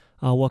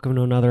Welcome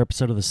to another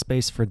episode of the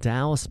Space for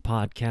Dallas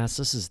podcast.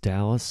 This is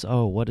Dallas.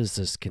 Oh, what is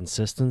this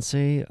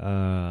consistency?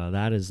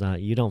 That is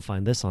not. You don't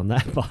find this on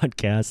that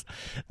podcast.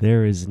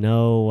 There is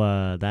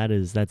no.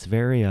 That's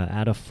very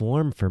out of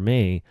form for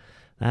me.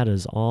 That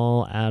is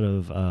all out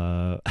of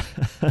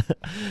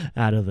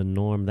out of the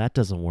norm. That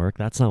doesn't work.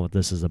 That's not what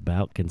this is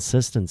about.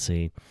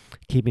 Consistency,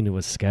 keeping to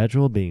a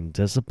schedule, being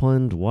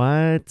disciplined.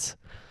 What?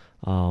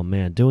 Oh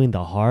man, doing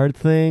the hard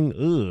thing?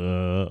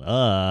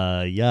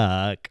 Ugh,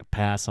 yuck.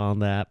 Pass on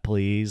that,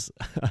 please.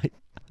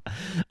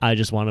 I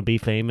just want to be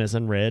famous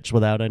and rich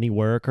without any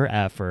work or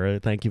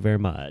effort. Thank you very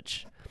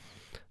much.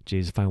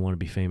 Geez, if I want to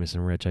be famous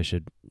and rich, I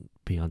should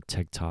be on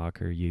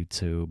TikTok or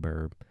YouTube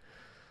or.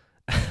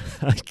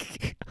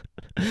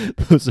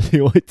 Those are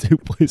the only two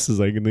places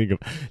I can think of.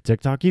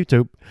 TikTok,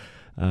 YouTube.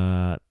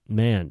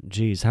 Man,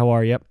 geez, how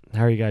are you?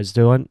 How are you guys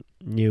doing?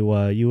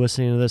 You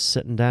listening to this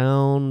sitting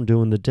down,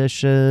 doing the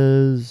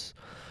dishes,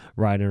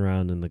 riding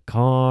around in the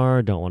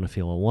car, don't want to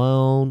feel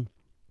alone?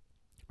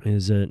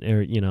 Is it,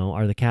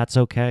 are the cats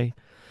okay?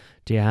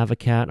 Do you have a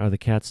cat? Are the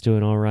cats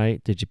doing all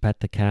right? Did you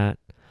pet the cat?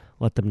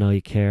 Let them know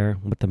you care.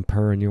 Let them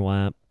purr in your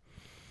lap.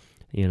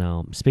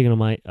 Speaking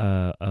of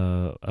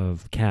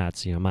of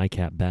cats, my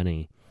cat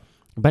Benny.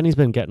 Benny's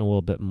been getting a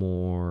little bit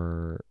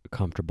more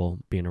comfortable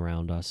being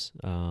around us.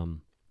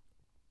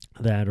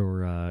 That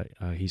or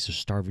he's just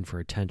starving for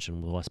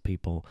attention with less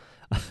people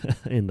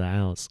in the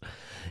house.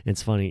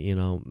 It's funny,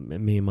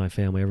 me and my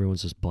family,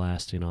 everyone's just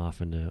blasting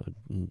off into a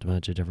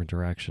bunch of different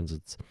directions.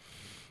 It's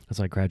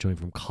like graduating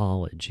from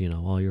college.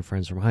 All your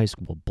friends from high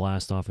school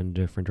blast off in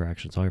different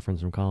directions. All your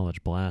friends from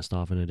college blast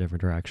off into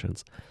different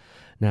directions.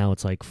 Now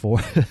it's like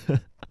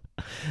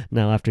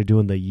now after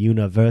doing the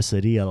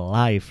university of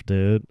life,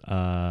 dude,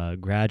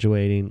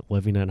 graduating,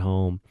 living at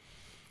home.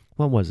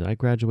 When was it? I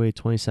graduated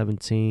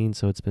 2017,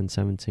 so it's been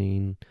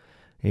 17,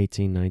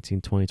 18, 19,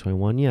 20,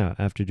 21. Yeah,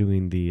 after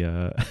doing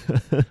the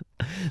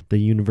the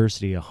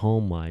university of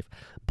home life,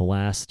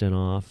 blasting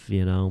off,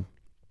 I'm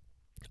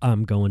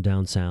going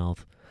down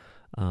south.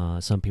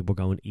 Some people are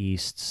going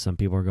east. Some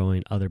people are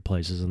going other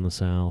places in the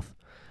south.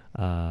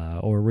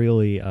 Or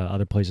really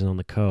other places on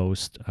the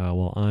coast.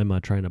 Well, I'm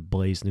trying to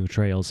blaze new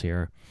trails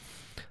here.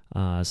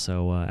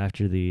 So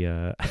after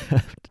the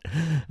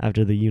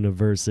after the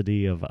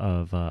University of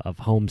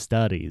Home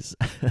Studies,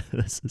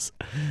 this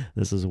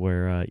is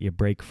where you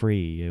break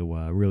free.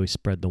 You really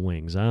spread the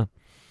wings, huh?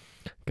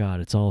 God,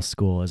 it's all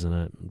school, isn't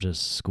it?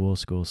 Just school,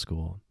 school,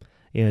 school.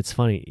 Yeah, it's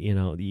funny.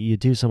 You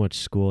do so much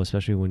school,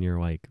 especially when you're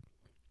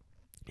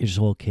just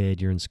a little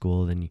kid. You're in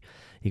school, then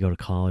you go to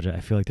college. I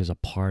feel like there's a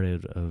part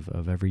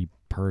of every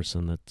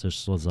person that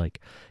just was like,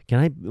 can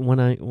I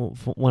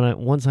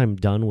once I'm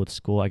done with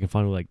school, I can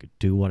finally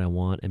do what I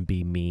want and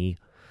be me.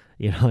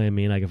 You know what I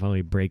mean? I can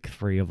finally break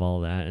free of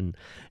all that and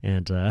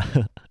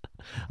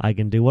I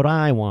can do what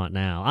I want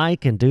now. I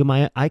can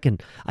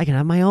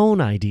have my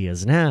own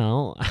ideas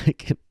now.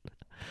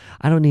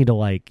 I don't need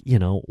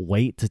to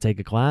wait to take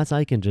a class.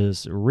 I can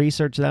just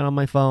research that on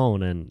my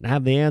phone and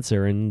have the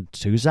answer in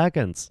 2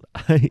 seconds.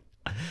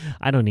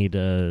 I don't need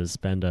to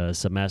spend a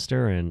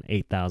semester and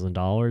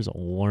 $8,000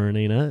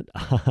 learning it.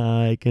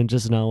 I can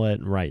just know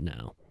it right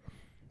now.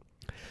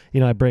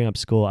 I bring up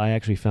school. I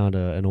actually found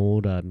an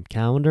old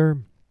calendar,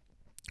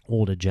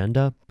 old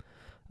agenda,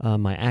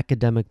 my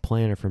academic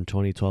planner from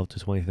 2012 to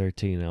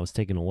 2013. I was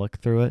taking a look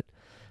through it.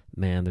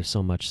 Man, there's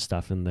so much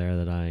stuff in there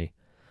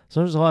so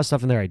there's a lot of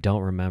stuff in there I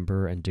don't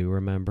remember and do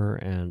remember,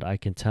 and I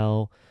can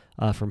tell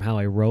from how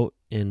I wrote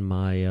in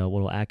my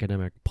little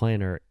academic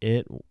planner,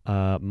 it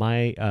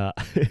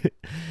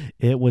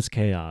was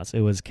chaos.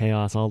 It was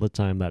chaos all the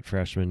time that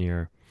freshman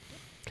year.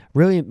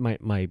 Really,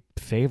 my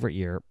favorite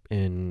year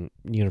in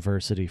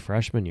university,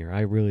 freshman year. I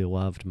really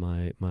loved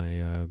my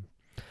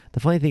the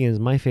funny thing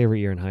is, my favorite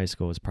year in high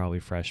school was probably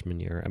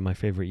freshman year, and my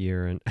favorite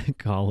year in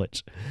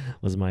college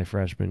was my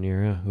freshman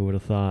year. Who would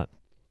have thought?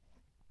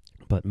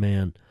 But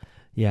man,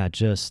 yeah,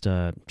 just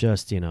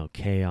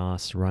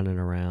chaos, running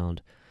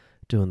around,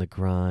 doing the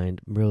grind.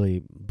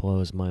 Really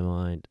blows my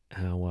mind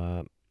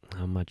how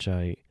much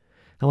you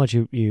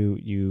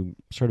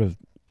sort of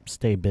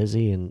stay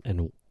busy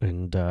and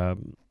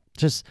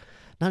just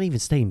not even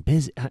staying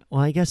busy.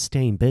 Well, I guess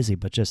staying busy,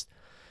 but just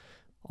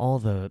all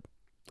the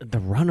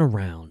run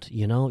around.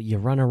 You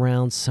run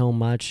around so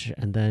much,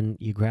 and then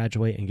you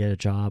graduate and get a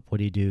job. What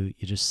do?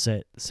 You just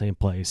sit the same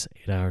place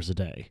 8 hours a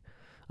day.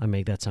 I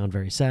make that sound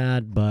very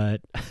sad, but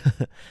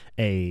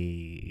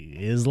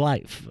is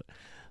life.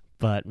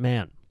 But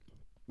man,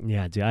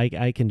 yeah, dude,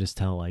 I can just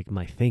tell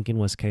my thinking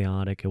was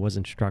chaotic. It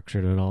wasn't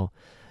structured at all.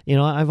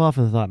 I've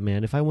often thought,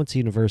 man, if I went to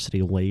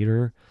university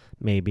later,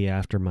 maybe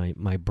after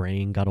my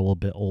brain got a little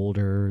bit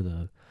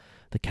older,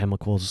 the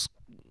chemicals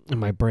in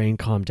my brain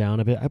calmed down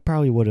a bit, I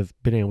probably would have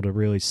been able to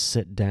really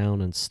sit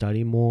down and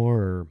study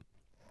more, or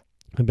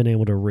have been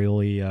able to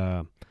really,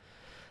 I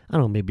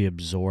don't know, maybe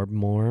absorb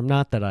more.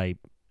 Not that I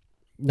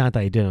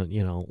didn't,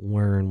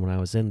 learn when I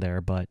was in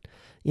there, but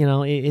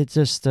it's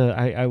just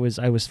I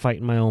was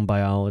fighting my own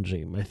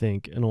biology, I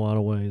think, in a lot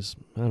of ways.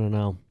 I don't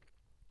know.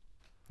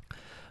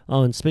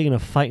 Oh, and speaking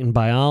of fighting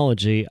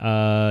biology,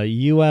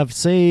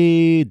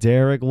 UFC,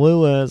 Derek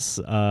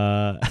Lewis.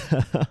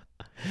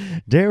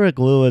 Derek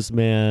Lewis,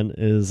 man,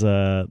 is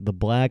the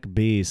Black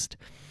Beast.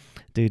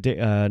 Dude,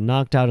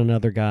 knocked out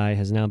another guy,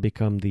 has now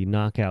become the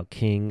knockout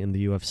king in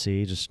the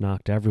UFC, just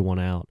knocked everyone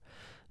out.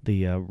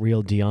 The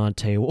real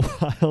Deontay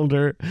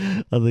Wilder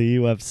of the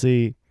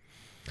UFC.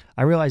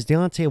 I realized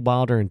Deontay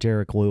Wilder and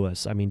Derek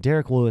Lewis. I mean,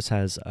 Derek Lewis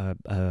has a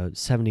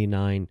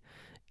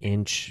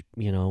 79-inch,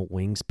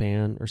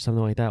 wingspan or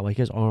something like that. Like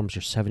his arms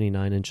are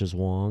 79 inches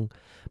long,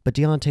 but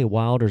Deontay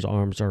Wilder's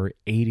arms are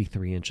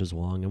 83 inches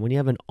long. And when you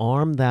have an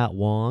arm that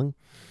long,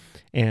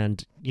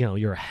 and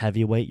you're a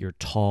heavyweight, you're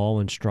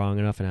tall and strong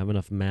enough and have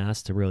enough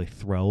mass to really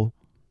throw,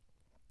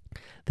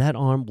 that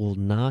arm will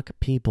knock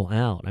people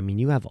out. I mean,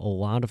 you have a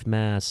lot of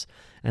mass,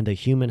 and the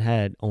human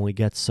head only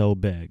gets so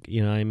big.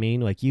 You know what I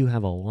mean? Like, you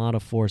have a lot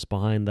of force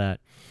behind that,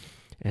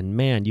 and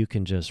man, you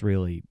can just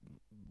really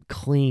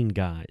clean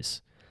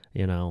guys.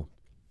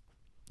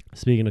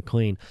 Speaking of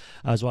clean,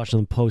 I was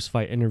watching the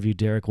post-fight interview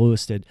Derek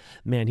Lewis did.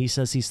 Man, he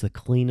says he's the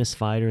cleanest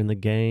fighter in the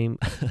game.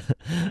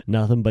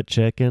 Nothing but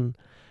chicken.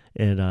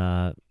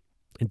 And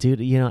dude,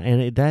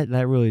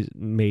 that really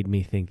made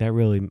me think. That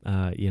really,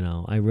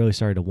 I really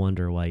started to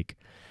wonder, I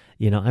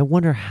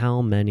wonder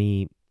how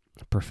many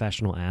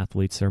professional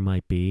athletes there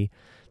might be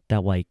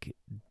that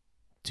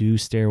do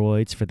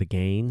steroids for the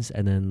gains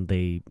and then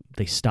they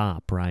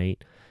stop,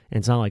 right? And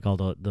it's not like all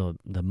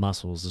the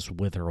muscles just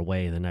wither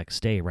away the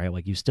next day, right?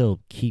 Like, you still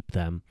keep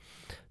them.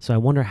 So I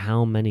wonder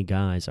how many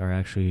guys are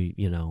actually,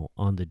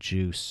 on the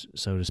juice,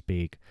 so to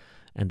speak.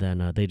 And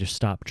then they just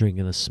stop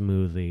drinking the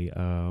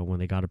smoothie when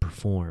they got to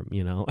perform,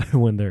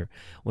 when they're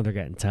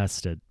getting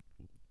tested.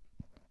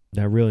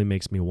 That really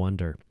makes me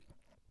wonder.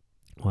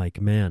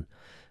 Like, man,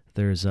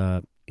 there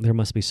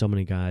must be so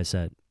many guys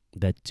that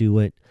do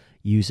it,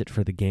 use it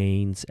for the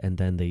gains, and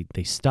then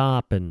they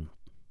stop and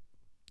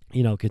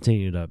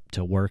continue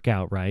to work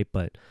out, right?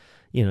 But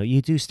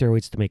you do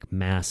steroids to make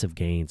massive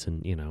gains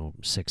in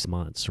 6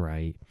 months,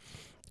 right?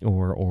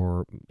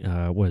 Or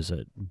what is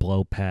it?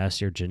 Blow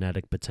past your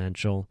genetic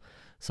potential.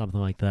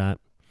 Something like that.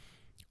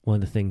 One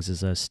of the things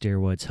is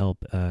steroids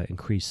help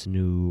increase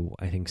new,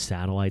 I think,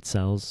 satellite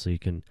cells, so you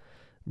can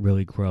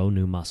really grow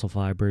new muscle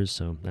fibers.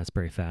 So that's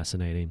very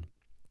fascinating.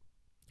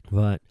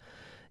 But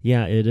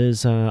yeah, it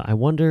is. I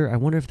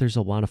wonder if there's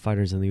a lot of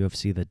fighters in the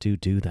UFC that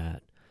do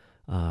that.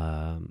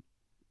 I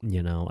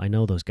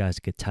know those guys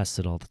get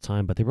tested all the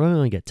time, but they really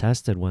only get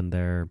tested when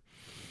they're,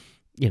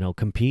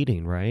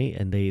 competing, right?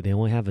 And they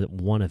only have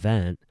one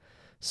event,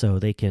 so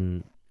they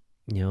can,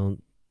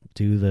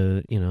 do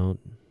the,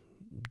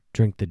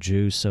 drink the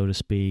juice, so to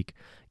speak,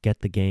 get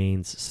the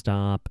gains,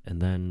 stop,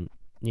 and then,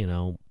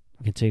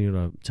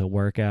 continue to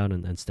work out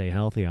and stay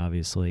healthy,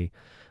 obviously.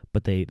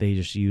 But they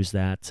just use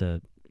that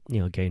to,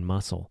 gain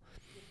muscle.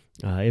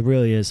 It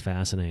really is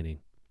fascinating.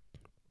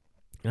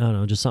 I don't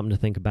know, just something to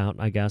think about,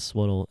 I guess,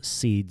 little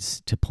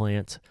seeds to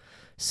plant.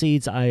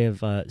 Seeds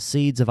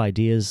of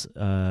ideas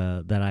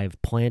that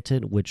I've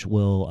planted, which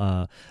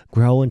will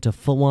grow into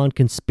full-on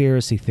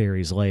conspiracy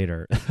theories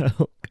later.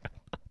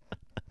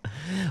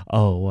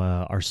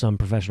 Are some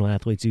professional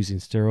athletes using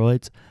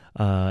steroids?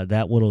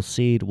 That little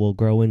seed will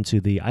grow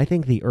into I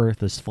think the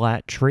earth is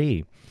flat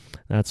tree.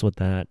 That's what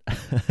that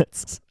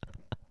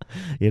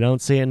you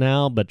don't see it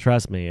now, but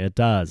trust me, it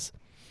does.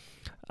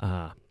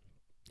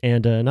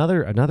 And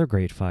another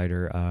great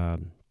fighter,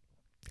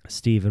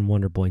 Stephen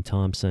Wonderboy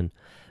Thompson.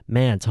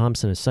 Man,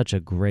 Thompson is such a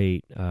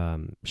great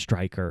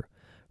striker.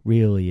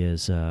 Really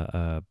is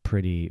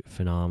pretty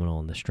phenomenal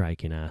in the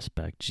striking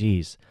aspect.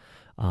 Jeez.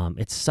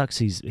 It sucks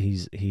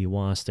he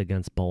lost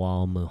against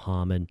Bilal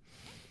Muhammad,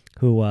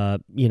 who,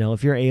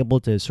 if you're able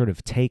to sort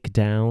of take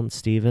down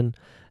Steven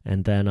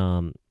and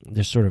then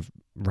just sort of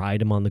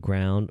ride him on the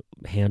ground,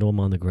 handle him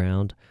on the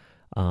ground,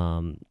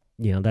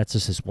 that's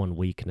just his one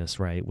weakness,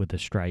 right, with the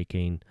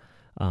striking,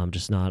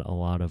 just not a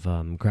lot of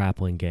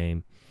grappling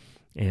game.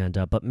 And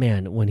but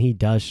man, when he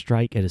does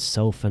strike, it is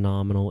so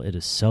phenomenal. It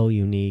is so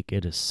unique.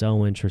 It is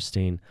so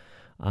interesting.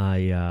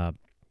 I'm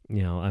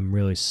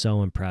really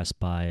so impressed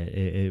by it.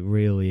 It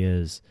really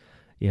is,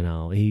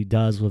 he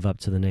does live up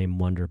to the name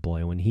Wonder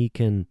Boy. When he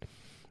can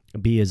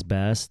be his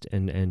best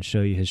and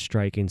show you his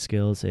striking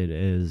skills, it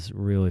is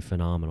really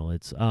phenomenal.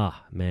 It's,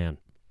 man.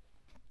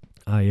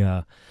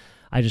 I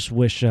just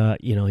wish,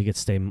 he could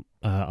stay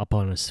up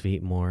on his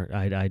feet more.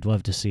 I'd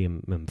love to see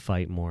him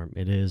fight more.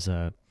 It is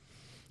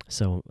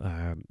so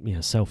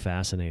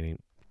fascinating.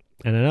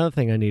 And another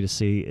thing I need to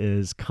see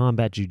is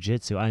combat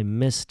jiu-jitsu. I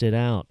missed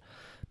out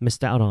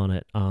on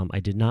it. I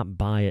did not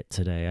buy it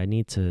today. I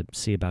need to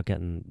see about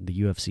getting the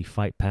UFC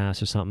Fight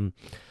Pass or something.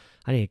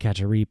 I need to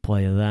catch a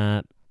replay of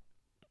that.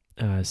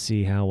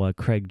 See how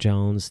Craig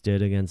Jones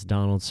did against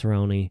Donald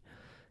Cerrone.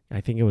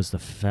 I think it was the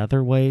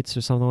featherweights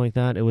or something like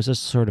that. It was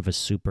just sort of a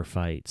super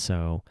fight,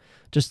 so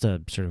just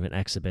a sort of an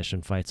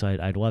exhibition fight. So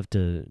I'd love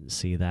to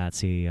see that.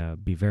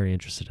 Be very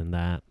interested in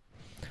that.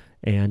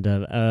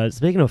 And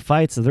speaking of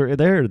fights,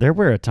 there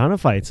were a ton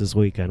of fights this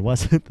weekend,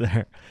 wasn't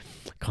there?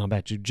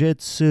 combat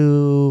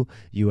jiu-jitsu,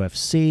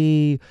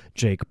 UFC,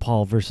 Jake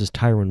Paul versus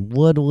Tyron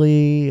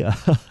Woodley.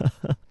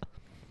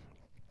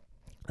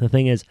 The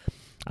thing is,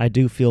 I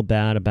do feel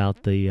bad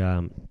about the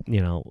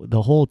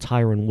whole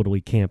Tyron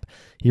Woodley camp.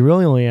 He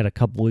really only had a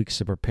couple weeks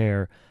to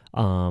prepare,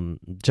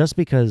 just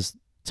because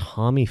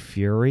Tommy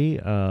Fury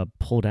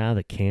pulled out of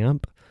the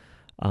camp.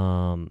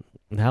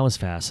 That was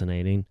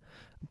fascinating.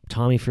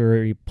 Tommy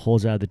Fury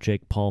pulls out of the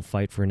Jake Paul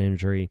fight for an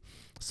injury,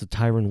 so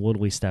Tyron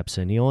Woodley steps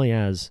in. He only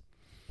has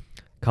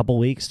a couple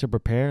weeks to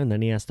prepare, and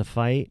then he has to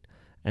fight.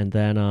 And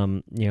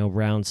then,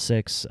 round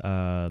 6,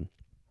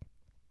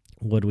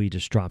 Woodley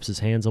just drops his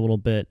hands a little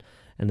bit,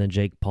 and then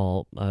Jake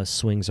Paul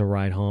swings a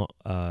right home.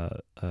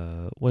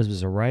 Was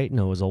it a right?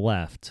 No, it was a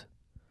left.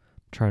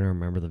 I'm trying to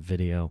remember the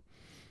video.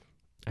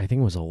 I think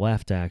it was a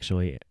left,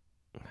 actually.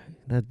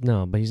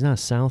 No, but he's not a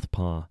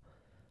southpaw.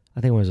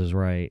 I think it was his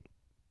right.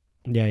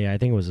 Yeah, I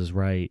think it was his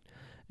right.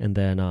 And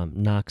then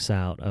knocks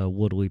out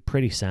Woodley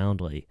pretty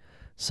soundly.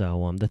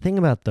 So the thing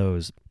about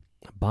those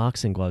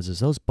boxing gloves is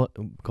those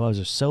gloves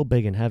are so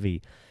big and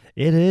heavy.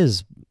 It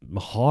is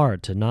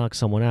hard to knock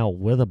someone out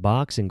with a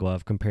boxing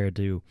glove compared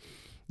to,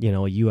 a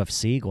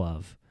UFC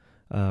glove,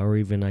 or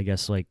even, I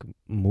guess, like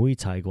Muay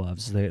Thai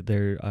gloves.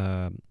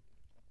 They're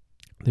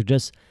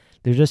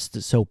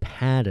just so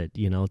padded,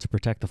 to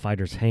protect the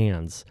fighter's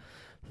hands,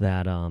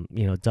 that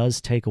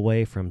does take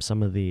away from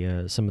some of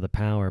the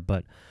power.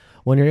 But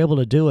when you're able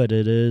to do it,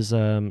 it is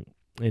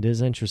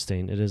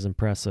interesting. It is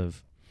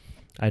impressive.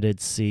 I did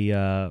see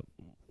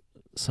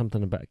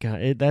something about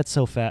that's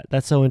so fat.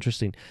 That's so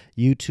interesting.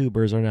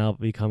 YouTubers are now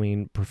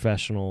becoming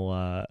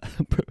professional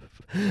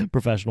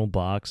professional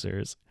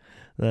boxers.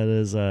 That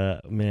is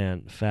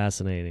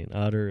fascinating.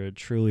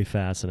 Truly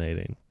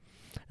fascinating.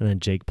 And then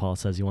Jake Paul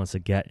says he wants to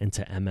get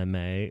into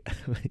MMA,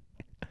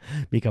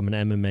 become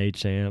an MMA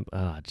champ.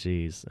 Oh,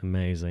 geez,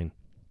 amazing.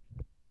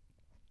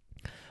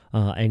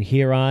 And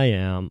here I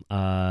am,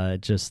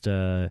 just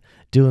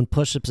doing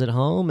push-ups at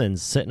home and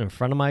sitting in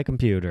front of my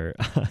computer.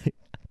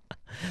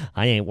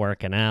 I ain't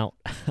working out.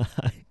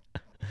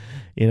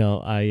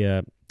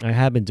 I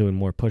have been doing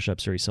more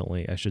push-ups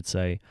recently, I should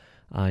say.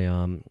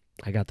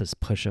 I got this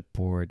push-up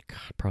board,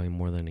 probably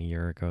more than a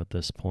year ago at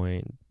this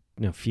point.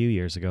 A few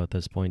years ago at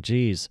this point.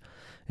 Geez,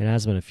 it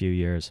has been a few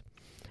years.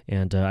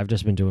 And I've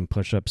just been doing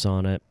push-ups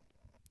on it.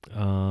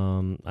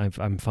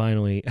 I'm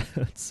finally,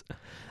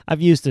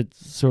 I've used it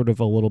sort of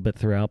a little bit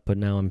throughout, but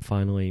now I'm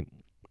finally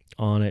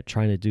on it,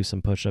 trying to do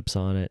some push-ups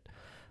on it,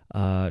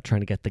 trying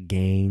to get the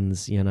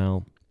gains,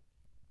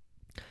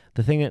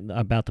 The thing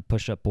about the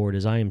push-up board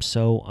is I am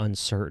so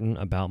uncertain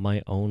about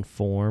my own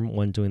form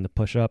when doing the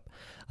push-up.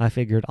 I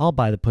figured I'll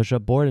buy the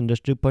push-up board and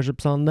just do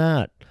push-ups on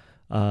that.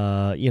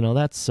 That'll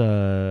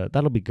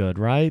be good,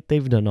 right?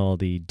 They've done all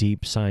the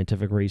deep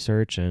scientific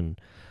research and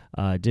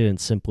didn't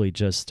simply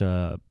just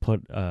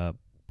put a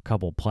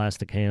couple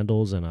plastic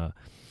handles and a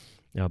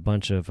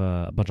bunch of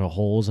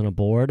holes in a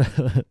board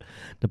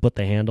to put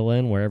the handle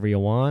in wherever you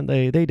want.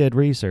 They did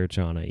research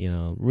on it,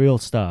 real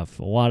stuff.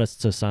 A lot of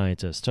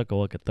scientists took a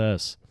look at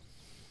this.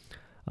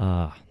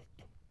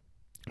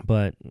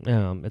 But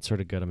it's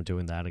sort of good I'm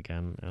doing that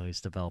again, at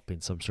least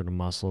developing some sort of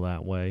muscle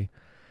that way.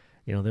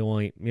 The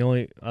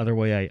only other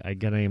way I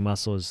get any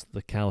muscle is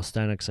the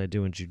calisthenics I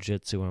do in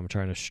jiu-jitsu when I'm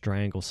trying to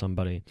strangle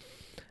somebody,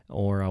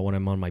 or when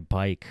I'm on my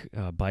bike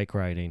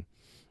riding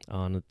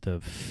on the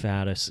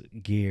fattest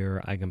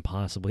gear I can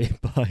possibly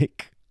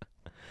bike.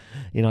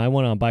 I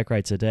went on bike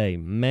rides today.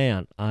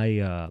 Man,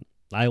 I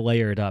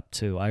layered up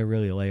too. I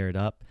really layered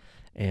up,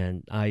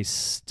 and I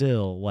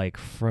still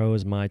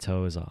froze my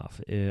toes off.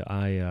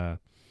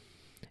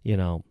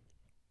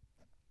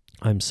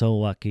 I'm so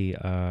lucky.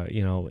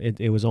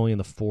 It was only in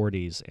the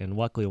 40s, and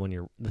luckily when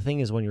you're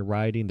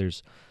riding,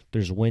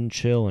 there's wind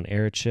chill and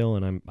air chill,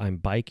 and I'm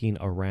biking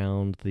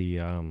around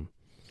the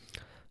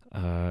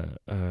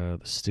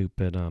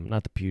stupid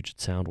not the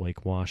Puget Sound,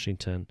 Lake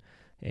Washington,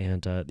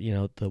 and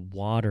the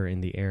water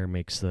in the air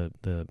makes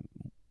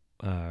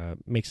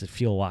makes it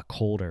feel a lot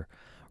colder,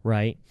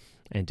 right?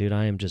 And dude,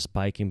 I am just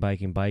biking,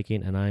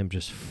 and I am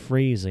just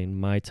freezing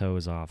my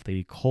toes off. They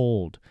be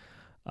cold.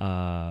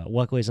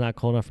 Luckily it's not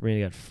cold enough for me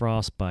to get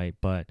frostbite,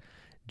 but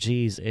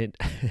geez, it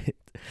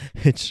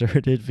sure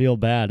did feel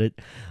bad.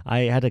 I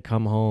had to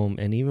come home,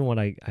 and even when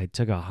I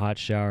took a hot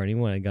shower, and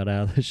even when I got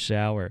out of the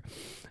shower,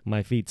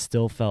 my feet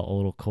still felt a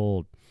little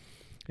cold.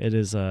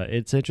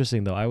 It's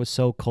interesting though. I was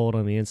so cold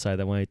on the inside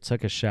that when I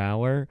took a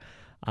shower,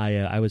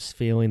 I was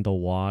feeling the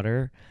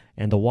water,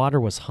 and the water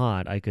was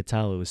hot. I could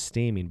tell it was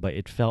steaming, but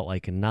it felt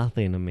like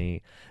nothing to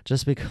me,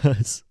 just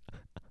because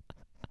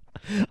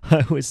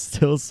I was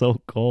still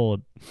so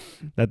cold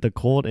that the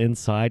cold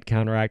inside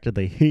counteracted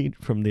the heat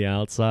from the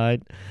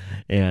outside,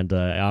 and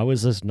I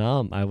was just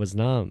numb. I was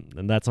numb,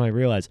 and that's when I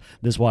realized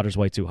this water's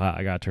way too hot.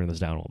 I gotta turn this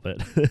down a little bit.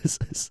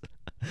 This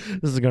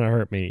is gonna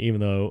hurt me, even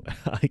though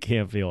I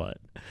can't feel it.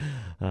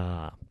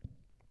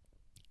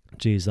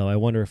 Geez, though, I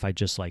wonder if I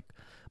just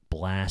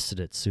blasted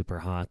it super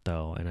hot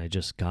though, and I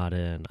just got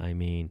in. I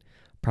mean,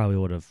 probably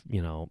would have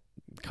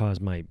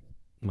caused my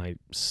my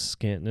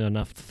skin,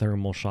 enough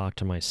thermal shock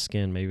to my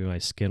skin. Maybe my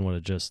skin would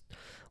have just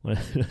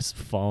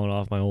fallen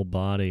off my whole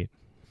body.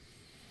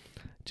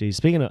 Geez,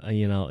 speaking of,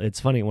 it's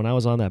funny, when I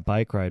was on that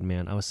bike ride,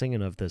 man, I was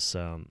thinking of this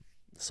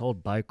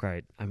old bike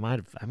ride. I might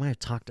have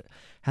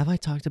have I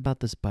talked about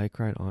this bike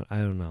ride on? I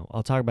don't know.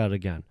 I'll talk about it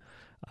again.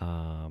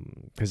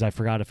 Because I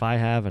forgot if I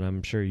have, and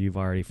I'm sure you've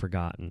already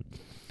forgotten.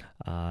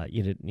 I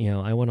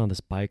went on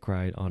this bike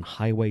ride on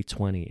Highway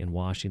 20 in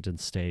Washington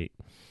State.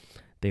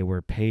 They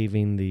were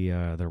paving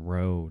the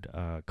road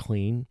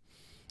clean,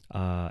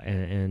 so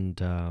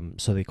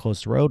they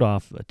closed the road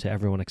off to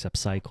everyone except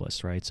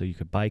cyclists, right? So you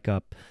could bike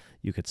up,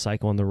 you could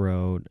cycle on the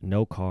road,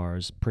 no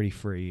cars, pretty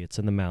free. It's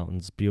in the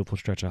mountains, beautiful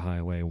stretch of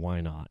highway.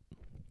 Why not?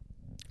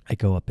 I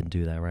go up and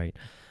do that, right?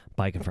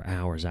 Biking for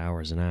hours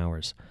and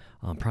hours,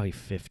 probably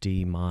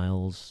 50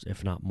 miles,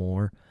 if not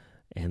more.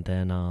 And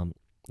then,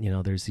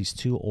 there's these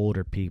two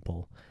older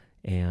people,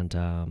 and,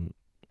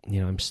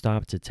 I'm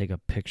stopped to take a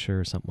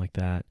picture or something like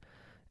that.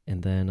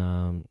 And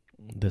then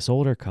this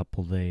older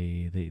couple,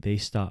 they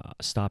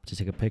stop to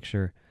take a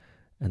picture,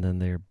 and then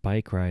they're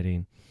bike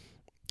riding.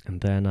 And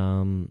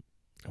then,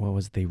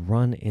 they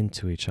run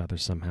into each other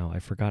somehow. I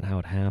forgot how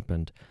it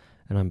happened.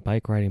 And I'm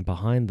bike riding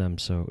behind them.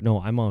 So,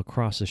 no, I'm all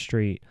across the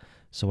street.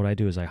 So what I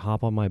do is I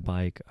hop on my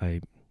bike,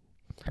 I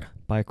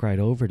bike ride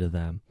over to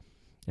them,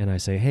 and I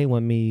say, hey,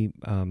 let me,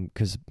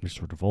 because they're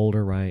sort of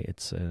older, right?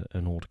 It's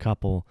an old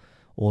couple,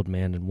 old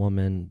man and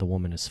woman. The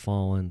woman has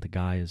fallen. The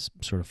guy is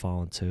sort of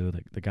fallen too.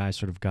 The guy's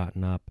sort of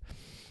gotten up,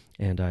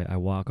 and I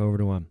walk over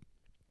to him,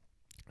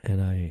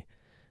 and I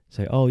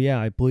say, oh, yeah,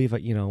 I believe,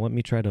 let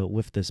me try to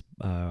lift this,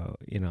 I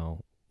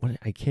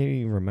can't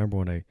even remember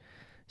what I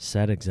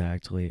said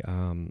exactly.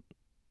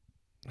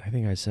 I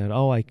think I said,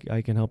 oh, I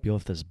can help you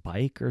lift this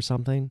bike or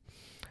something.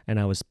 And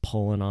I was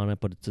pulling on it,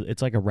 but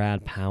it's like a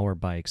rad power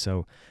bike.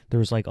 So there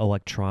was like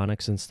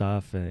electronics and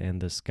stuff. And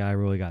this guy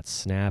really got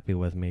snappy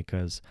with me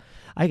because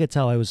I could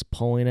tell I was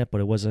pulling it, but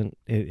it wasn't,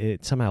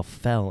 it somehow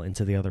fell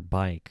into the other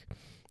bike.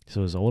 So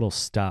it was a little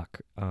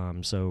stuck.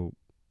 Of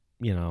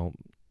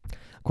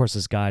course,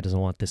 this guy doesn't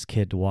want this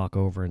kid to walk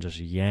over and just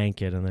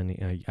yank it. And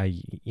then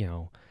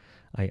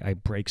I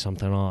break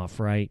something off,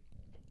 right?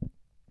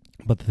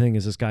 But the thing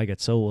is, this guy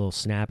gets so a little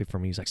snappy for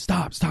me. He's like,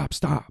 stop.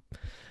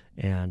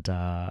 And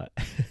and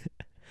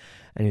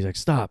he's like,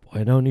 stop.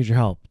 I don't need your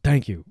help.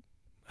 Thank you.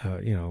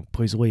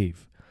 Please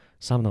leave.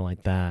 Something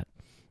like that.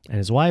 And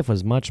his wife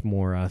was much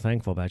more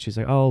thankful about it. She's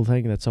like, oh,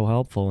 thank you. That's so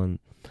helpful. And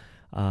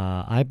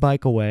I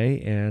bike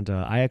away, and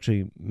I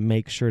actually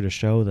make sure to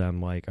show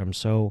them, like, I'm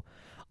so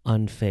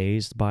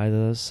unfazed by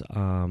this.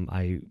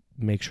 I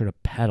make sure to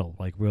pedal,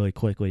 like, really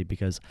quickly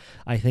because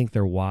I think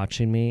they're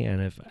watching me.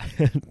 And if...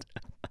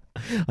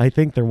 I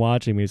think they're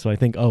watching me, so I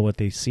think, if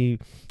they see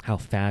how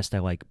fast I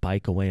like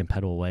bike away and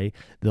pedal away,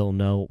 they'll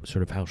know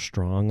sort of how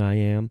strong I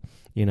am,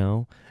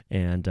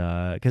 and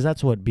because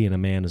that's what being a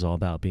man is all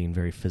about, being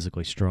very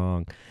physically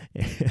strong,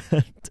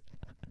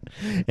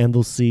 and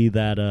they'll see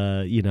that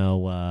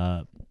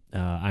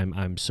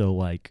I'm so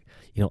like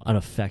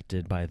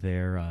unaffected by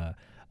their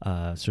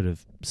sort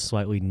of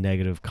slightly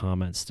negative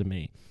comments to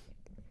me.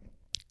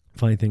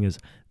 Funny thing is,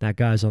 that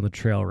guy's on the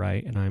trail,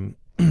 right, and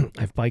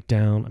I've biked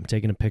down, I'm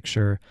taking a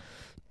picture,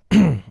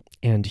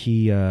 and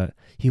he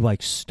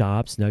like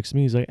stops next to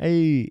me. He's like,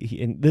 hey,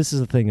 and this is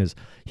the thing is,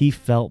 he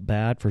felt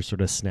bad for sort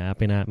of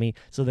snapping at me.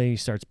 So then he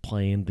starts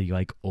playing the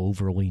like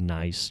overly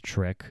nice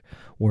trick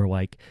where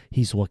like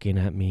he's looking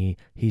at me,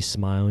 he's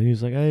smiling.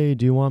 He's like, hey,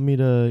 do you want me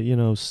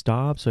to,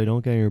 stop so I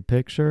don't get your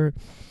picture?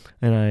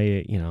 And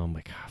I'm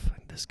like,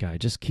 this guy,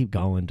 just keep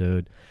going,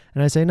 dude.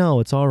 And I say, no,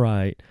 it's all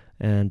right.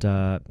 And,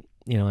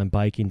 I'm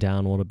biking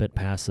down a little bit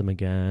past him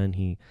again.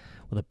 He,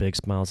 with a big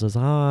smile, says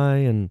hi,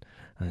 and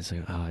I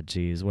say, "Oh,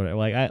 geez, what?"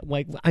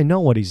 I know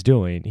what he's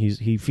doing.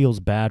 He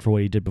feels bad for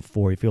what he did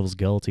before. He feels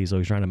guilty, so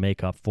he's trying to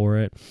make up for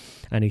it,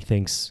 and he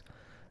thinks,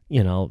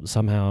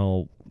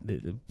 somehow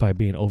by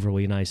being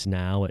overly nice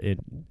now,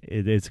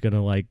 it's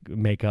gonna like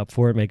make up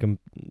for it, make him,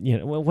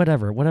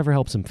 whatever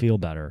helps him feel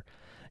better,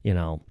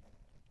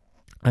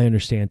 I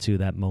understand, too,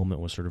 that moment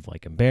was sort of,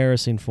 like,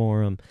 embarrassing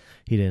for him.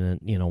 He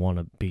didn't, want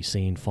to be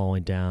seen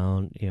falling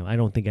down. I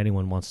don't think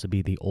anyone wants to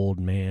be the old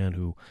man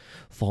who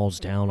falls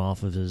down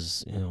off of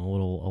his,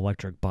 little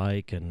electric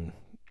bike and,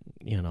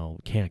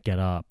 can't get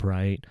up,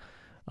 right?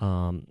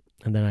 And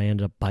then I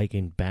ended up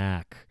biking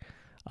back.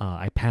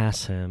 I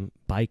pass him,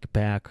 bike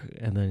back,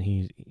 and then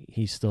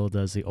he still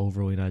does the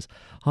overly nice,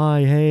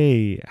 hi,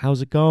 hey,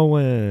 how's it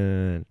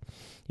going?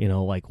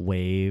 Like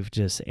wave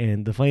just,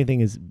 and the funny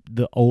thing is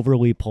the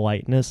overly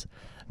politeness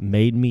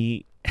made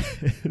me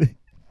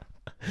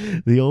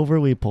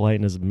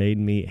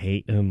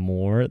hate him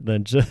more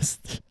than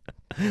just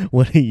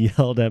when he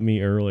yelled at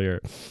me earlier.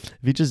 If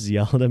he just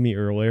yelled at me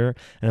earlier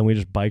and we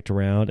just biked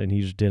around and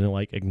he just didn't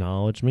like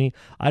acknowledge me,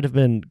 I'd have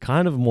been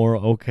kind of more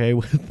okay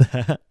with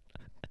that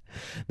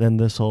than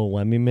this whole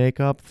let me make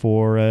up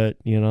for it,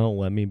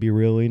 let me be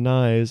really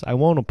nice. I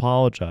won't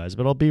apologize,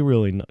 but I'll be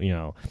really,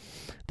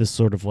 this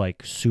sort of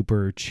like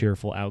super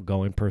cheerful,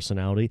 outgoing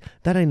personality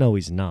that I know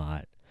he's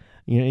not.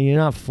 you're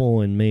not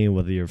fooling me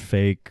with your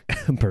fake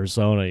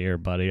persona here,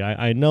 buddy.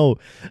 I know,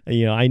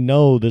 I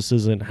know this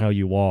isn't how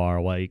you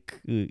are.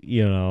 Like,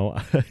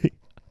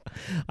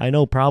 I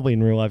know probably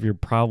in real life you're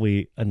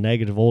probably a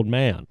negative old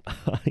man.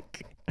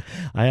 Like,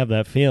 I have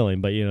that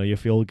feeling, but you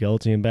feel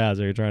guilty and bad,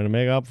 so you're trying to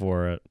make up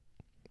for it.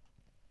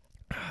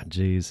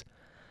 Jeez,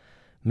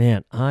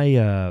 man,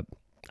 I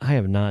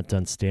have not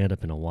done stand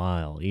up in a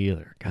while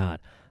either. God,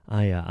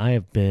 I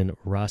have been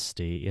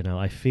rusty.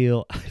 I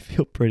feel I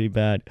feel pretty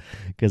bad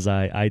because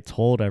I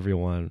told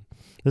everyone,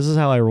 this is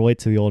how I relate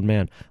to the old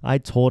man. I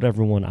told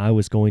everyone I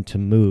was going to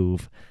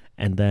move,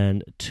 and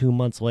then 2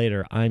 months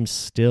later I'm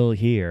still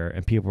here,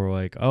 and people were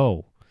like,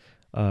 "Oh,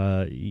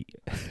 uh,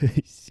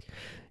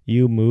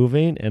 you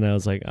moving?" And I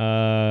was like,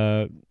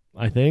 I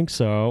think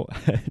so."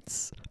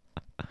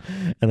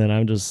 And then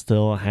I'm just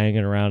still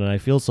hanging around, and I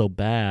feel so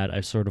bad.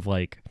 I sort of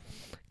like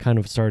kind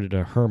of started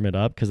to hermit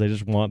up because I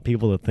just want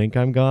people to think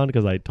I'm gone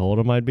because I told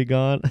them I'd be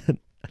gone,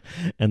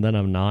 and then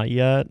I'm not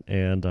yet.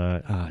 And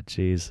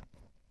geez,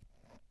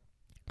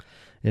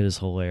 it is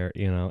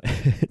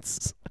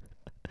hilarious.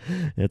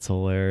 It's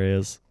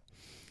hilarious.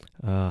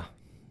 I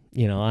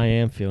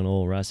am feeling a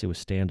little rusty with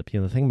stand up.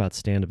 The thing about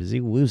stand up is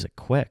you lose it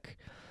quick.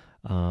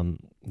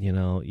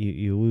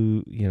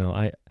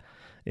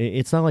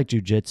 It's not like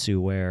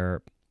jujitsu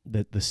where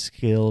the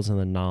skills and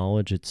the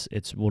knowledge it's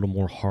a little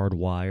more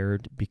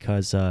hardwired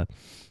because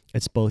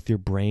it's both your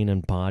brain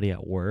and body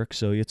at work,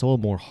 so it's a little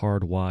more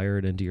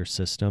hardwired into your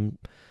system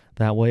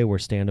that way. Where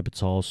stand up,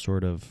 it's all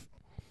sort of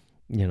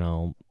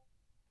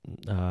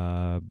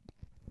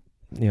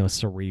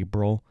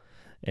cerebral.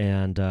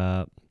 And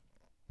God,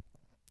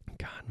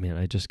 man,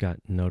 I just got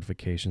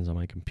notifications on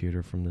my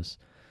computer from this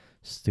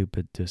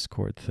stupid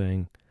Discord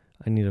thing.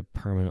 I need to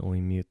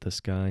permanently mute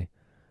this guy.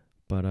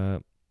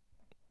 But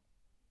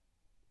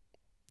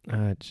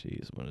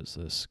jeez, what is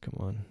this? Come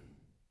on.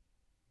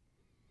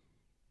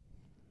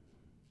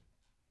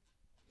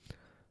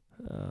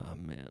 Oh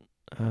man,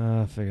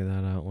 I'll figure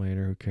that out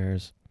later. Who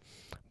cares?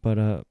 But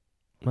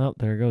well,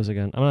 there it goes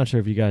again. I'm not sure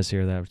if you guys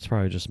hear that. It's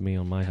probably just me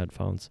on my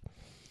headphones.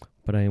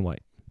 But anyway.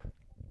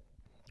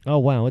 Oh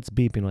wow, it's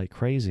beeping like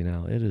crazy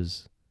now. It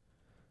is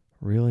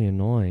really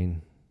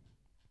annoying.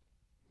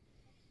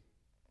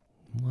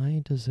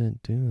 Why does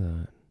it do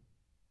that?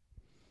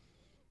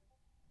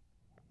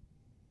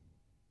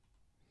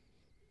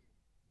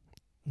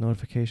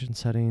 Notification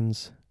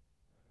settings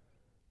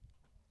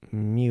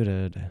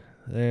muted.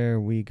 There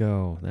we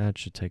go. That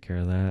should take care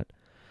of that.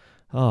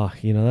 Oh,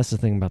 that's the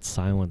thing about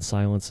silence.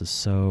 Silence is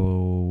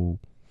so,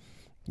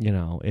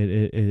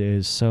 it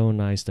is so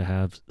nice to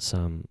have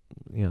some,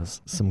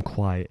 some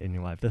quiet in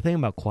your life. The thing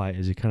about quiet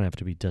is you kind of have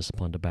to be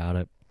disciplined about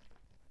it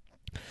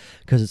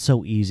because it's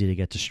so easy to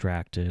get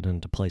distracted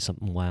and to play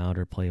something loud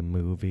or play a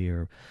movie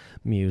or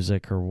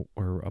music or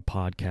a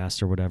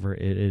podcast or whatever.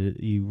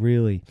 You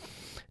really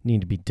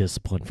need to be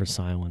disciplined for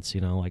silence,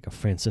 like a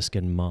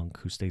Franciscan monk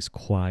who stays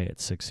quiet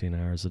 16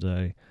 hours a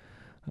day.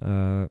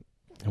 What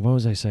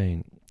was I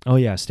saying? Oh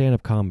yeah,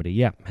 stand-up comedy.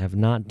 Yeah, have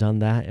not done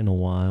that in a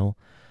while.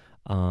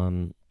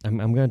 I'm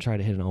gonna try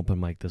to hit an open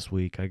mic this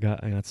week. I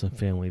got some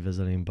family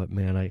visiting, but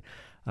man,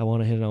 I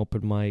want to hit an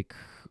open mic,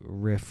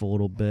 riff a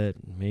little bit,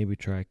 maybe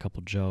try a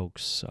couple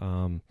jokes,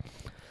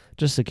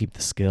 just to keep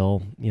the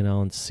skill,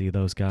 and see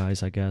those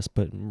guys, I guess.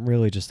 But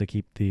really, just to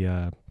keep the,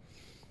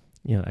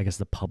 I guess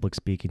the public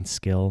speaking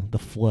skill, the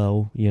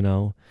flow.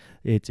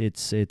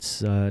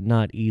 It's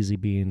not easy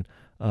being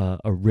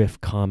a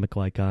riff comic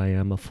like I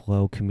am, a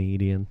flow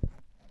comedian.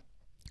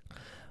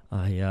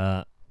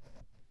 Another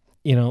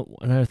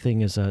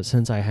thing is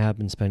since I have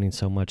been spending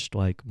so much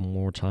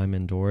more time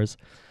indoors,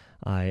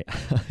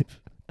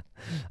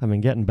 I've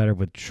been getting better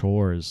with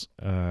chores.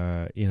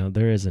 There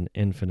is an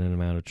infinite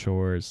amount of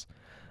chores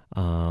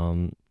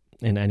in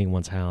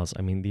anyone's house.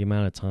 I mean, the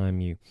amount of time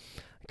you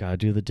gotta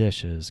do the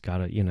dishes,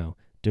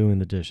 doing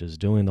the dishes,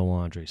 doing the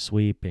laundry,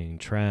 sweeping,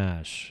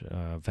 trash,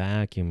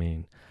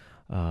 vacuuming.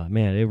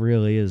 Man, it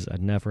really is a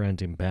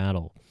never-ending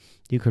battle.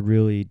 You could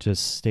really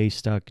just stay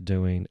stuck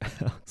doing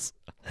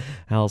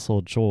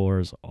household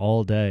chores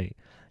all day,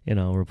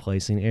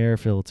 replacing air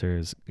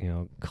filters,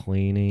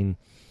 cleaning,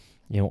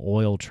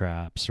 oil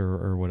traps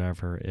or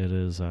whatever. It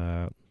is,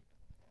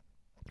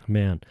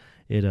 man,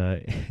 it'll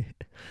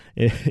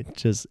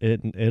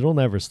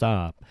never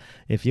stop.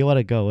 If you let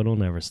it go, it'll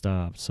never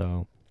stop.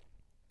 So,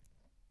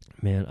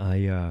 man,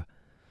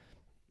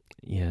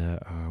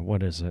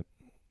 what is it?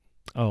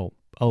 Oh,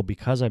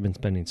 because I've been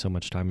spending so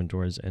much time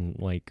indoors and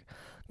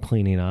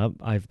cleaning up,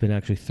 I've been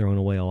actually throwing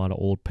away a lot of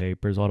old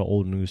papers, a lot of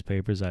old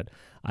newspapers that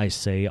I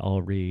say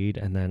I'll read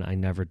and then I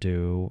never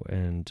do.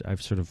 And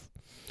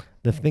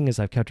the thing is,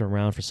 I've kept it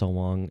around for so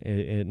long,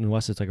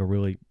 unless it's a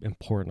really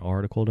important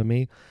article to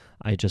me,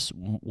 I just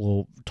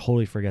will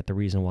totally forget the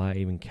reason why I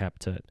even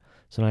kept it.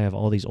 So now I have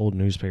all these old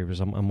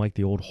newspapers. I'm like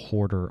the old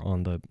hoarder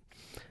on the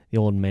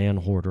old man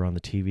hoarder on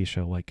the TV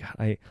show.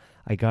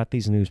 I got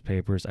these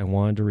newspapers. I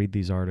wanted to read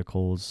these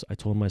articles. I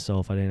told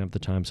myself I didn't have the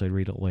time, so I'd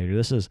read it later.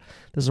 This is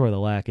where the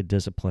lack of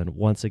discipline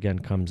once again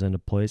comes into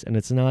place, and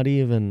it's not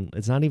even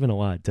a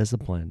lot of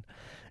discipline.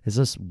 is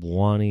just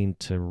wanting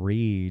to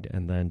read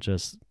and then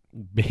just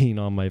being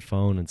on my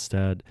phone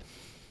instead.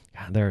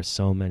 God, there are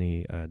so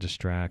many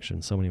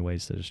distractions, so many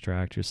ways to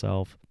distract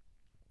yourself.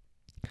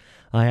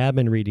 I have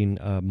been reading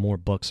more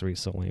books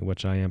recently,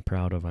 which I am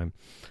proud of. I'm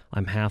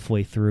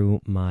halfway through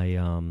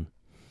my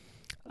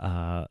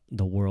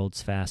The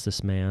World's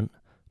Fastest Man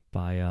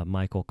by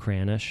Michael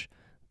Kranish,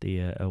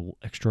 the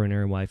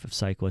extraordinary wife of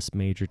cyclist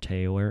Major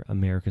Taylor,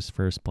 America's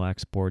first black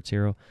sports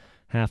hero.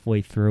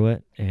 Halfway through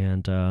it,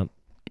 and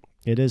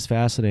it is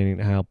fascinating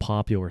how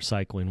popular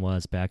cycling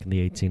was back in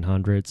the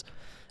 1800s,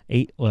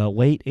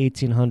 late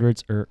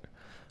 1800s or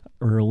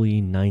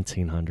early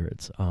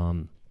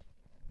 1900s.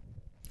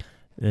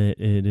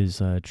 It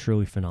is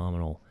truly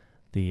phenomenal.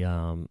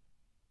 The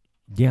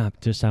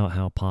just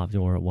how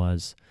popular it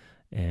was,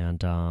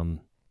 and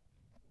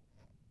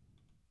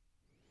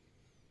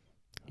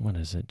what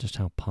is it? Just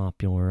how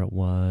popular it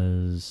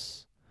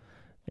was,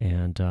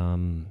 and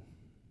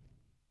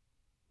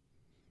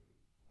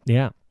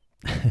yeah,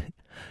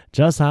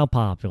 just how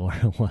popular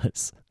it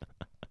was.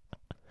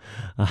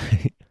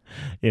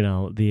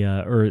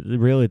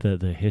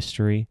 The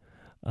history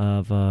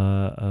of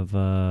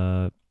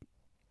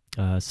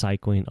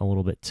cycling a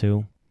little bit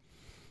too.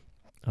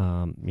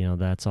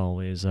 That's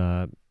always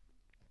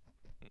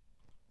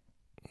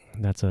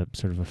that's a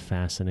sort of a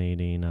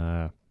fascinating.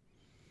 God,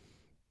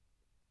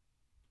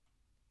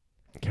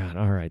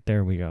 all right,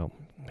 there we go.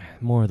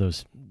 More of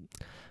those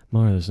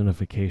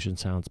notification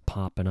sounds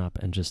popping up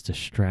and just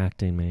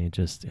distracting me.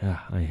 Just,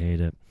 I hate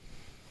it.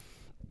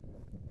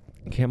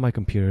 Can't my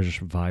computer just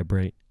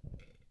vibrate?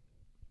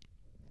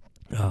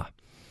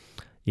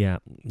 Yeah,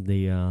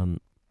 the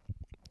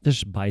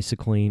just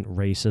bicycling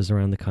races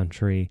around the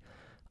country,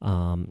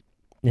 and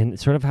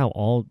sort of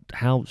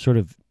how sort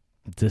of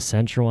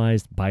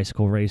decentralized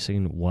bicycle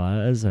racing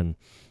was, and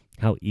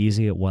how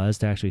easy it was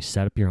to actually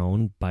set up your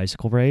own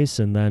bicycle race,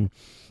 and then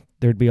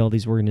there'd be all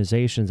these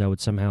organizations that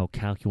would somehow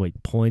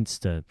calculate points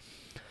to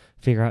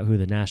figure out who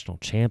the national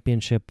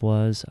championship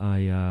was.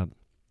 And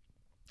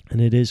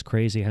it is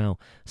crazy how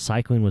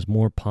cycling was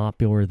more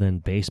popular than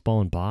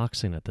baseball and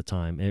boxing at the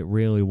time. It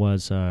really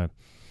was, the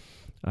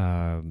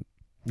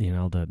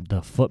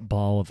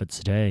football of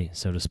its day,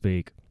 so to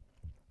speak.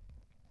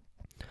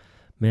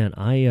 Man,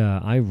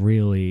 I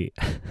really,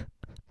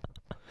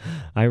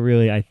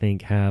 I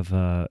think have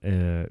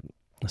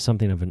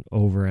something of an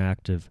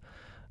overactive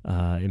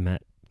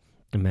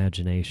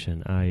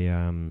imagination.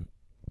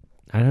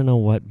 I don't know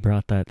what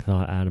brought that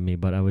thought out of me,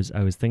 but I was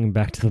thinking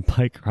back to the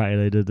bike ride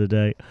I did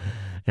today,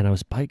 and I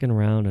was biking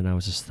around and I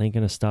was just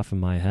thinking of stuff in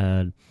my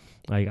head.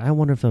 Like, I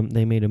wonder if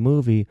they made a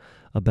movie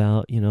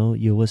about,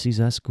 Ulysses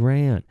S.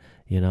 Grant.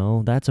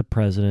 That's a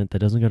president that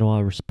doesn't get a lot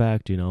of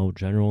respect,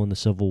 general in the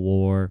Civil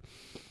War,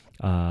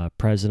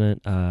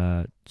 president.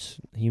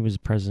 He was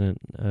president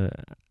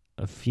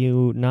a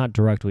few, not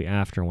directly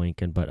after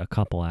Lincoln, but a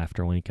couple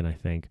after Lincoln, I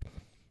think.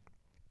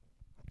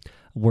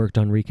 Worked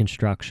on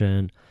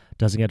Reconstruction,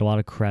 doesn't get a lot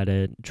of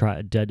credit.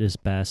 Did his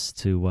best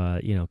to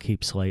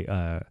keep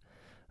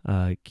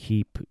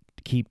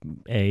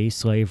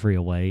slavery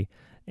away,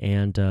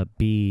 and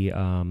B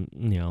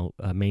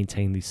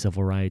maintain the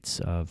civil rights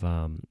of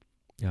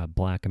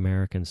Black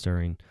Americans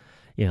during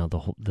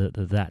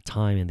that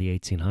time in the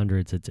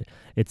 1800s.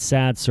 It's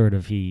sad, sort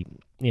of. He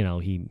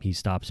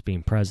stops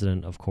being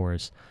president, of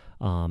course,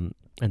 and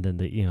then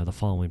the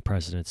following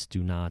presidents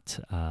do not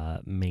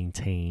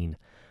maintain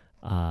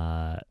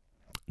the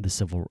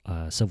civil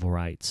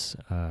rights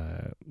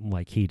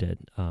like he did.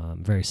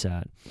 Very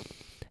sad.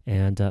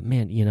 And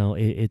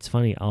it's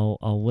funny.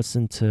 I'll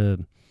listen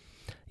to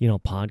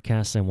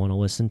podcasts I want to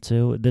listen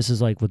to. This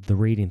is like with the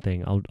reading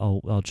thing.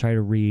 I'll try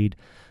to read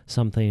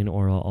something,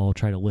 or I'll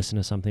try to listen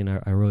to something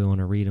I really want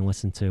to read and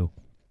listen to.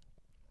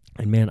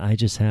 And man, I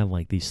just have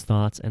like these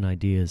thoughts and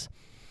ideas,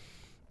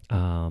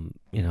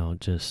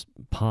 just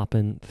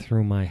popping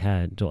through my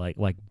head, to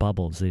like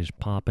bubbles. They just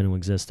pop into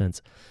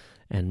existence.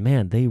 And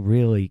man, they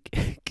really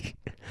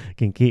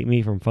can keep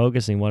me from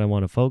focusing what I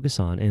want to focus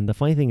on. And the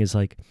funny thing is,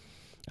 like,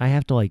 I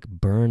have to like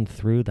burn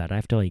through that. I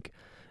have to like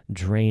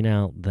drain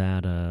out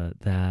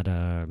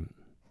that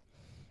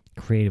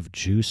creative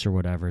juice or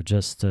whatever,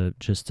 just to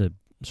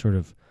sort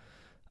of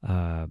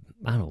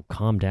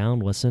calm down,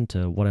 listen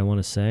to what I want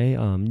to say.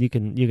 You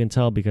can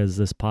tell because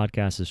this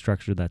podcast is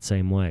structured that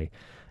same way.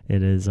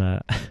 It is.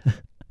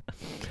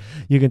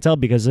 You can tell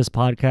because this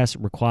podcast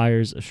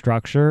requires a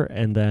structure,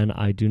 and then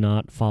I do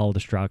not follow the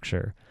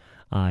structure.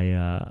 I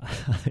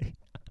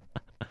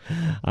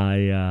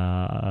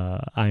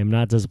am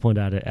not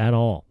disappointed at it at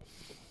all.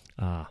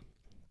 God,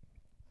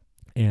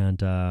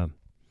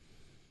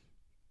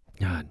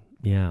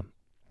 yeah,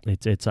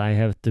 it's I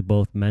have to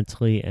both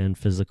mentally and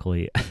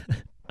physically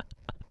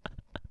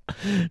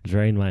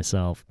drain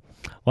myself.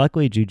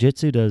 Luckily,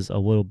 jiu-jitsu does a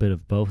little bit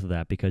of both of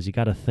that, because you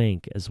got to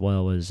think as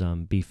well as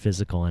be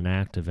physical and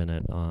active in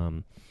it.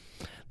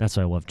 That's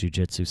why I love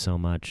jiu-jitsu so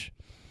much.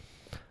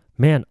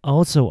 Man,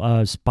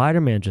 also,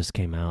 Spider-Man just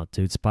came out,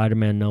 dude.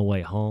 Spider-Man No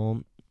Way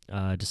Home,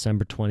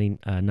 December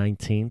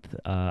 19th.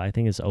 I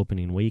think it's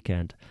opening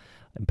weekend.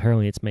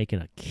 Apparently, it's making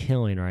a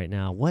killing right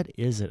now. What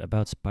is it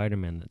about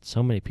Spider-Man that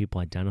so many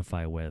people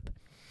identify with?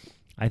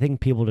 I think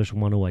people just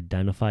want to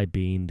identify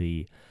being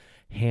the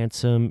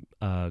handsome,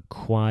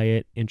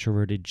 quiet,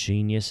 introverted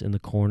genius in the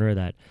corner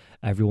that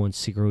everyone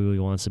secretly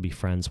wants to be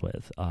friends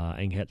with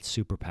and get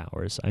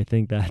superpowers. I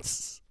think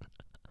that's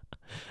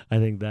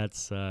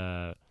that's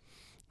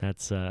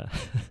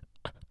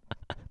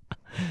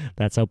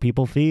that's how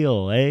people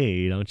feel.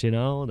 Hey, don't you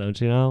know? Don't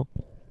you know?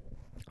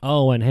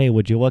 Oh, and hey,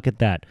 would you look at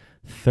that?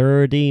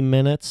 30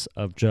 minutes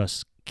of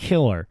just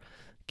killer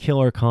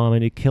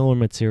comedy, killer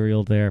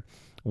material there.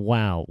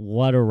 Wow,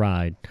 what a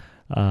ride.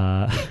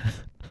 Uh,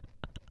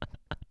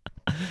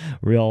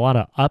 a lot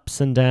of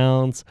ups and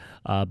downs,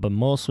 but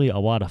mostly a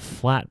lot of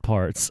flat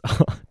parts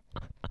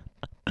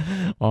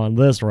on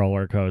this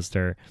roller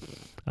coaster.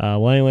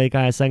 Well, anyway,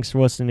 guys, thanks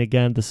for listening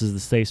again. This is the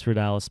Stays for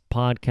Dallas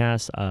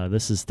podcast.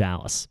 This is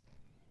Dallas.